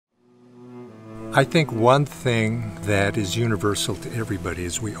I think one thing that is universal to everybody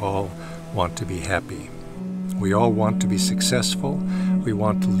is we all want to be happy. We all want to be successful, we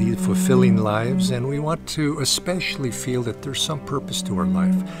want to lead fulfilling lives, and we want to especially feel that there's some purpose to our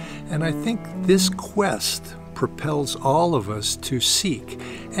life. And I think this quest propels all of us to seek.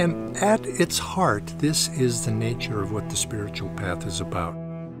 And at its heart, this is the nature of what the spiritual path is about.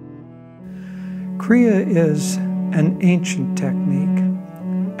 Kriya is an ancient technique,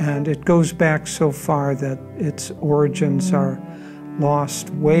 and it goes back so far that its origins are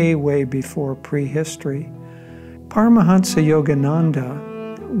lost way, way before prehistory. Paramhansa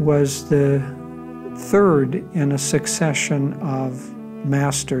Yogananda was the third in a succession of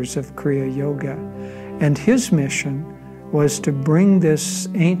masters of Kriya Yoga, and his mission was to bring this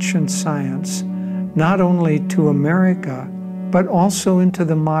ancient science not only to America, but also into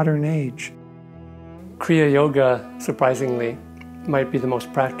the modern age. Kriya Yoga, surprisingly, might be the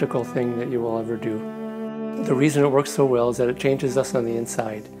most practical thing that you will ever do. The reason it works so well is that it changes us on the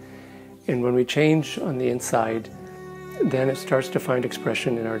inside. And when we change on the inside, then it starts to find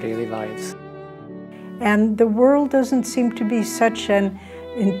expression in our daily lives. And the world doesn't seem to be such an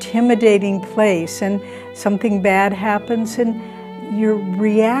intimidating place, and something bad happens, and your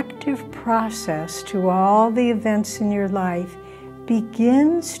reactive process to all the events in your life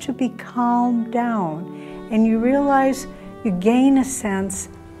begins to be calmed down, and you realize you gain a sense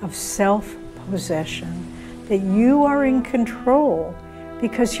of self-possession, that you are in control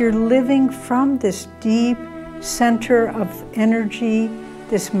because you're living from this deep center of energy,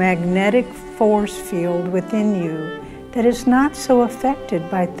 this magnetic force field within you that is not so affected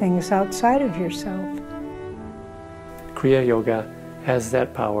by things outside of yourself. Kriya Yoga has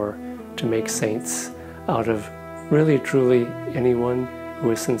that power to make saints out of really, truly anyone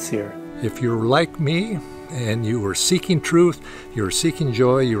who is sincere. If you're like me and you are seeking truth, you're seeking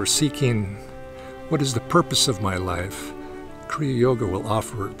joy, you're seeking what is the purpose of my life, Kriya Yoga will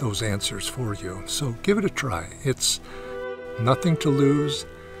offer those answers for you. So give it a try. It's nothing to lose,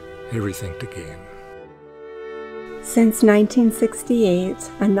 everything to gain. Since 1968,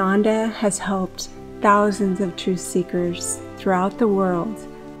 Ananda has helped thousands of truth seekers throughout the world.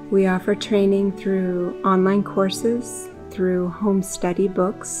 We offer training through online courses, through home study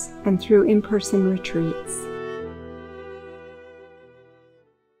books, and through in-person retreats.